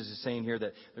 titles, Jesus is saying here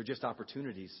that they're just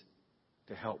opportunities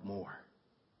to help more.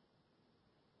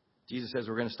 Jesus says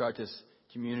we're going to start this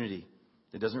community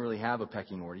that doesn't really have a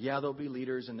pecking order. Yeah, there'll be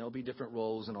leaders and there'll be different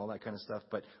roles and all that kind of stuff,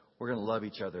 but we're going to love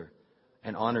each other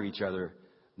and honor each other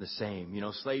the same.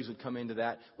 Slaves would come into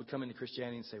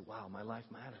Christianity and say, wow, my life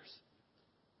matters.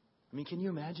 I mean, can you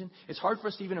imagine? It's hard for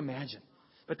us to even imagine.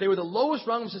 But they were the lowest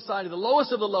rung of society, the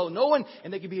lowest of the low. No one,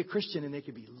 and they could be a Christian and they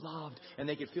could be loved and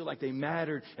they could feel like they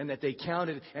mattered and that they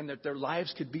counted and that their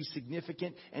lives could be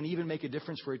significant and even make a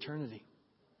difference for eternity.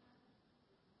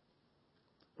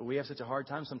 But we have such a hard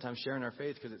time sometimes sharing our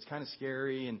faith because it's kind of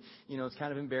scary and, it's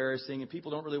kind of embarrassing and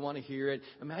people don't really want to hear it.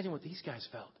 Imagine what these guys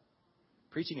felt.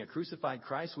 Preaching a crucified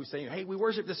Christ, we say, hey, we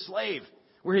worship this slave.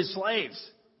 We're his slaves.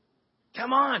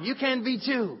 Come on, you can be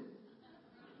too.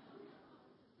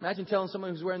 Imagine telling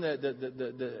someone who's wearing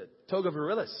the toga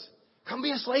virilis, come be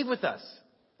a slave with us.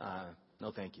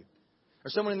 No, thank you.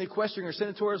 Or someone in the equestrian or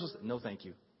senatorials, no, thank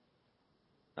you.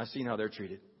 I've seen how they're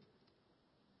treated.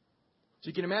 So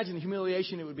you can imagine the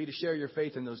humiliation it would be to share your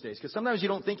faith in those days. Because sometimes you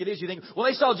don't think it is. You think, well,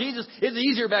 they saw Jesus. It's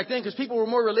easier back then because people were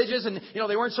more religious and,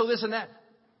 they weren't so this and that.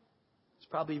 It's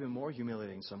probably even more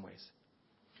humiliating in some ways.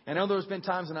 And I know there's been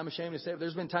times, and I'm ashamed to say it,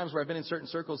 there's been times where I've been in certain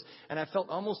circles and I felt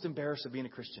almost embarrassed of being a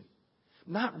Christian.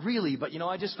 Not really, but,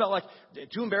 I just felt like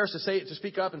too embarrassed to say it, to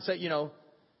speak up and say,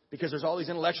 because there's all these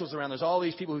intellectuals around. There's all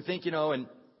these people who think, and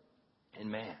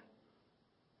man,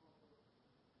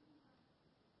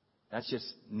 that's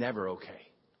just never okay.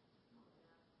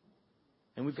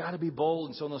 And we've got to be bold.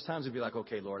 And so in those times we'd be like,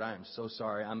 okay, Lord, I am so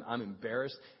sorry. I'm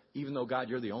embarrassed. Even though, God,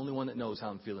 you're the only one that knows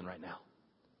how I'm feeling right now.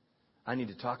 I need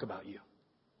to talk about you.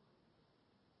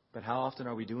 But how often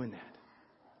are we doing that?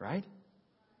 Right?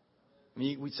 I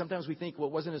mean, sometimes we think, well,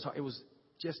 it wasn't as hard. It was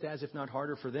just as, if not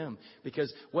harder, for them.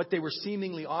 Because what they were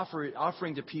seemingly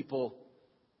offering to people,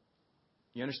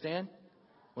 you understand,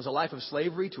 was a life of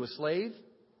slavery to a slave.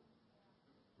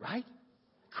 Right?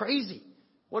 Crazy.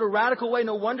 What a radical way.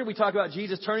 No wonder we talk about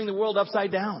Jesus turning the world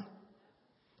upside down.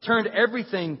 Turned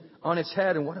everything on its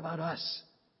head. And what about us?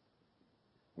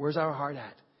 Where's our heart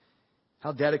at?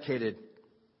 How dedicated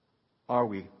are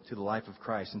we to the life of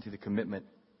Christ and to the commitment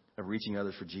of reaching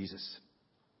others for Jesus?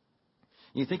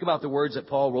 You think about the words that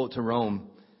Paul wrote to Rome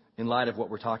in light of what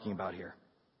we're talking about here.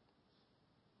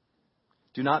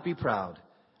 Do not be proud,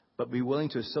 but be willing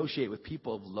to associate with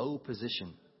people of low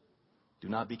position. Do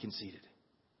not be conceited.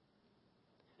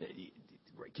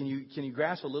 Can you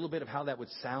grasp a little bit of how that would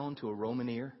sound to a Roman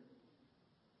ear?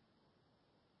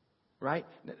 Right?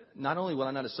 Not only will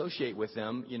I not associate with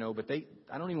them, but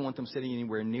I don't even want them sitting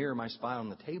anywhere near my spot on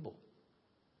the table.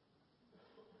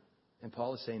 And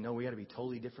Paul is saying, no, we got to be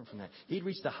totally different from that. He'd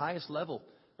reached the highest level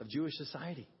of Jewish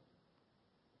society.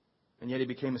 And yet he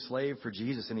became a slave for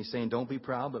Jesus. And he's saying, don't be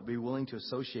proud, but be willing to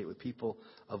associate with people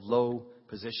of low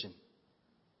position.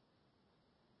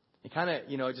 It kind of,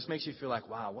 it just makes you feel like,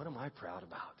 wow, what am I proud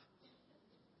about?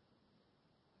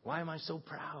 Why am I so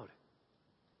proud?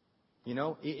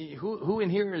 Who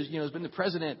in here is, has been the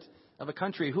president of a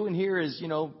country? Who in here is,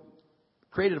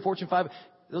 created a Fortune 5?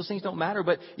 Those things don't matter.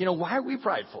 But, why are we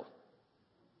prideful?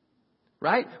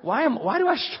 Right? Why do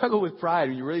I struggle with pride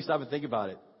when you really stop and think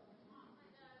about it?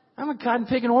 I'm a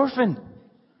cotton-picking orphan.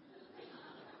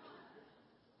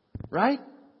 Right?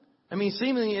 I mean,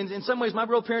 seemingly, in some ways, my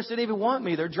real parents didn't even want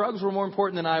me. Their drugs were more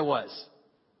important than I was.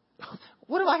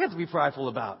 What do I have to be prideful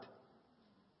about?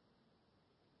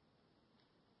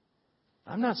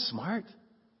 I'm not smart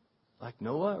like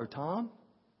Noah or Tom.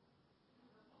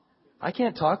 I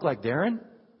can't talk like Darren.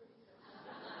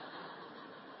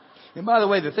 And by the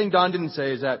way, the thing Don didn't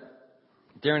say is that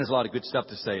Darren has a lot of good stuff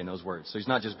to say in those words. So he's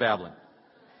not just babbling.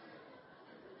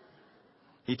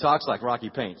 He talks like Rocky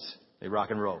Paints. They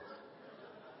rock and roll.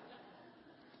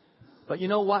 But you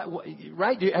know what?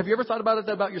 Right? Have you ever thought about it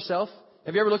about yourself?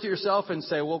 Have you ever looked at yourself and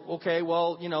say, well, okay,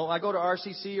 well, you know, I go to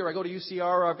RCC or I go to UCR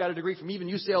or I've got a degree from even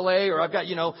UCLA or I've got,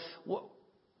 you know,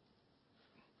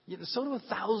 so do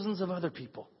thousands of other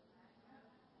people.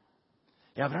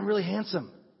 Yeah, but I'm really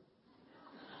handsome.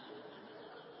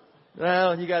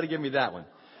 Well, you got to give me that one.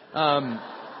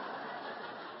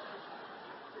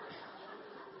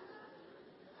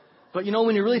 But you know,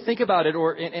 when you really think about it,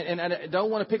 and I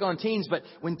don't want to pick on teens, but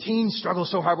when teens struggle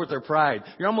so hard with their pride,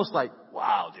 you're almost like,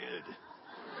 wow, dude.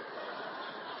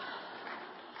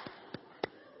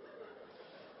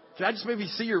 Can I just maybe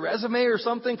see your resume or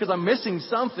something? Because I'm missing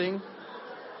something.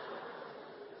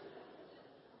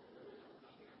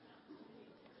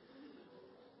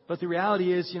 But the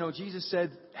reality is, you know, Jesus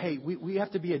said, hey, we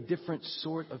have to be a different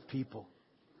sort of people.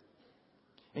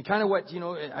 And kind of what, you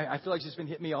know, I feel like it's just been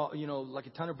hitting me all, you know, like a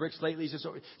ton of bricks lately.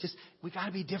 Just we got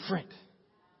to be different.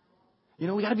 You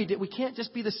know, we can't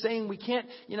just be the same. We can't,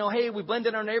 you know, hey, we blend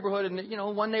in our neighborhood and, you know,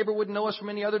 one neighbor wouldn't know us from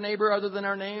any other neighbor other than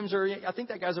our names. Or I think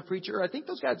that guy's a preacher. I think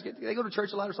those guys, they go to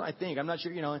church a lot or something. I think. I'm not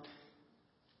sure, you know,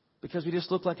 because we just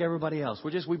look like everybody else.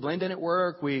 We blend in at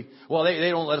work. They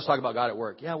don't let us talk about God at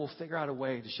work. Yeah, we'll figure out a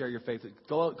way to share your faith.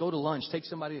 Go to lunch. Take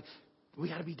somebody. We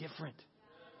got to be different.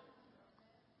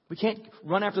 We can't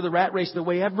run after the rat race the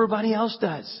way everybody else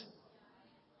does.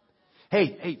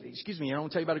 Hey, excuse me, I don't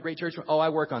want to tell you about a great church. Oh, I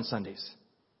work on Sundays.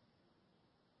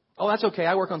 Oh, that's okay.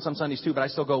 I work on some Sundays too, but I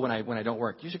still go when I don't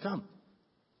work. You should come.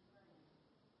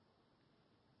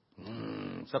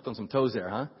 Stepped on some toes there,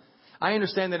 huh? I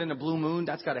understand that in a blue moon,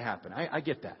 that's got to happen. I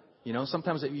get that. You know,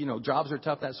 sometimes, you know, jobs are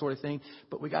tough, that sort of thing.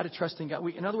 But we got to trust in God.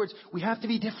 In other words, we have to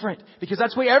be different because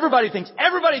that's the way everybody thinks.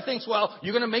 Everybody thinks, well,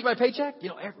 you're going to make my paycheck? You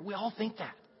know, we all think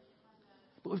that.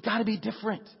 But we've got to be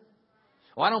different.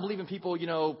 Well, I don't believe in people, you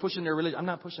know, pushing their religion. I'm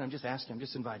not pushing. I'm just asking. I'm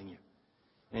just inviting you.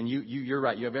 And you're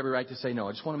right. You have every right to say no.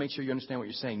 I just want to make sure you understand what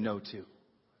you're saying no to.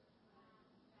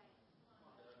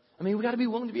 I mean, we got to be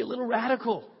willing to be a little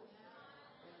radical.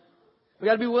 We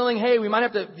got to be willing. Hey, we might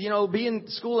have to, you know, be in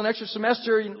school an extra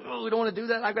semester. We don't want to do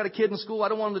that. I've got a kid in school. I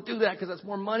don't want them to do that because that's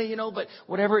more money, you know. But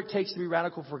whatever it takes to be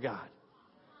radical for God.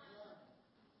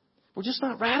 We're just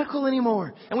not radical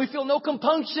anymore. And we feel no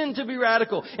compunction to be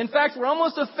radical. In fact, we're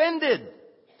almost offended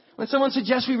when someone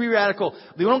suggests we be radical.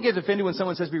 We don't get offended when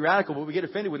someone says be radical, but we get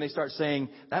offended when they start saying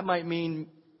that might mean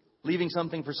leaving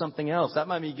something for something else. That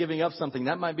might be giving up something.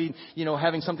 That might be, you know,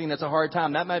 having something that's a hard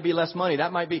time. That might be less money.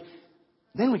 That might be.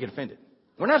 Then we get offended.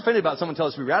 We're not offended about someone telling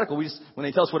us to be radical. We just, when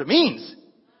they tell us what it means,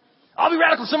 I'll be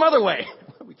radical some other way.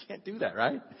 We can't do that,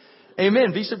 right?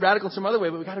 Amen. Be some radical some other way,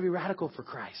 but we got to be radical for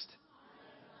Christ.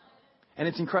 And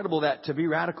it's incredible that to be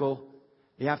radical,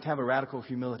 you have to have a radical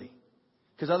humility.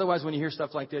 Because otherwise, when you hear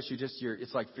stuff like this,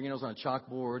 it's like fingernails on a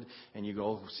chalkboard, and you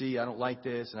go, see, I don't like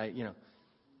this, and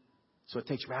so it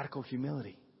takes radical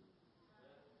humility.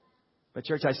 But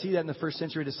church, I see that in the first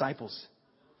century disciples.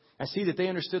 I see that they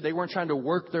understood they weren't trying to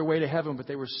work their way to heaven, but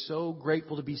they were so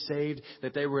grateful to be saved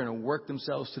that they were going to work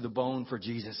themselves to the bone for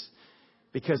Jesus.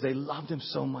 Because they loved Him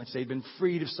so much. They'd been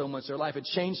freed of so much. Their life had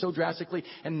changed so drastically.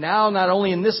 And now, not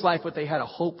only in this life, but they had a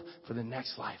hope for the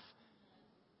next life.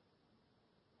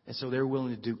 And so they're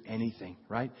willing to do anything,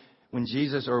 right? When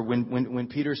Jesus, or when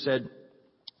Peter said,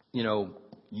 you know,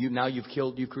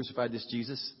 you've crucified this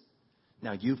Jesus.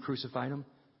 Now you've crucified Him.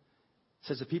 It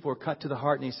says the people were cut to the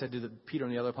heart, and He said to Peter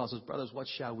and the other apostles, brothers, what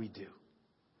shall we do?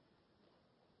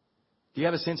 Do you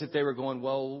have a sense that they were going,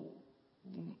 well,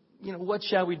 you know, what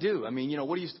shall we do? I mean, you know,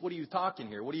 what are you talking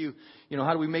here? What do you know,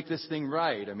 how do we make this thing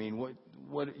right? I mean,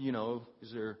 what, you know,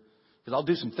 is there, because I'll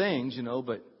do some things, you know,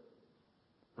 but,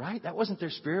 right? That wasn't their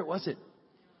spirit, was it?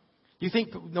 You think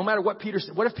no matter what Peter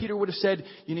said, what if Peter would have said,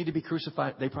 you need to be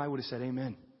crucified? They probably would have said,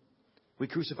 amen. We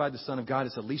crucified the Son of God.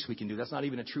 It's the least we can do. That's not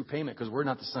even a true payment because we're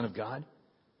not the Son of God.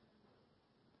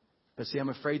 But see, I'm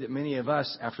afraid that many of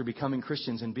us, after becoming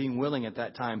Christians and being willing at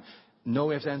that time,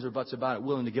 no ifs, ands, or buts about it,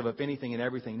 willing to give up anything and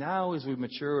everything. Now, as we've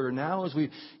matured, or now as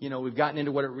we've gotten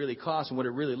into what it really costs and what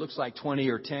it really looks like 20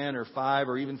 or 10 or 5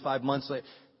 or even 5 months later,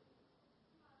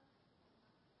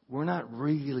 we're not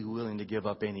really willing to give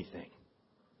up anything.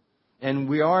 And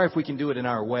we are if we can do it in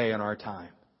our way, in our time.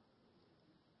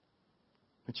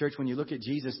 But church, when you look at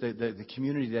Jesus, the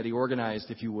community that He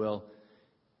organized, if you will,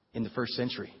 in the first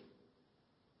century,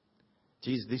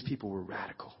 Jesus, these people were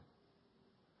radical.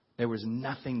 There was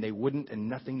nothing they wouldn't and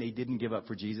nothing they didn't give up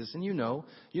for Jesus. And you know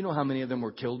how many of them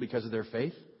were killed because of their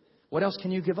faith. What else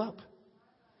can you give up?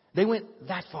 They went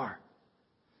that far.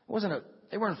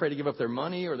 They weren't afraid to give up their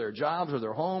money or their jobs or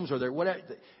their homes or their whatever,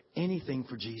 anything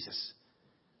for Jesus.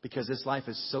 Because this life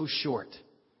is so short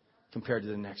compared to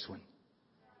the next one.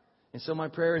 And so my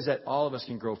prayer is that all of us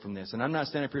can grow from this. And I'm not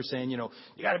standing up here saying, you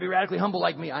got to be radically humble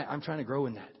like me. I'm trying to grow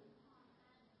in that.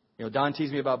 Don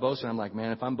teased me about boasting. I'm like,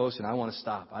 man, if I'm boasting, I want to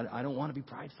stop. I don't want to be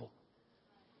prideful.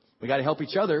 We got to help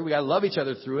each other. We got to love each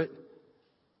other through it.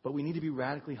 But we need to be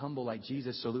radically humble like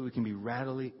Jesus so that we can be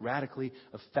radically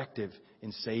effective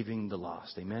in saving the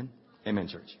lost. Amen? Amen,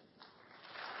 church.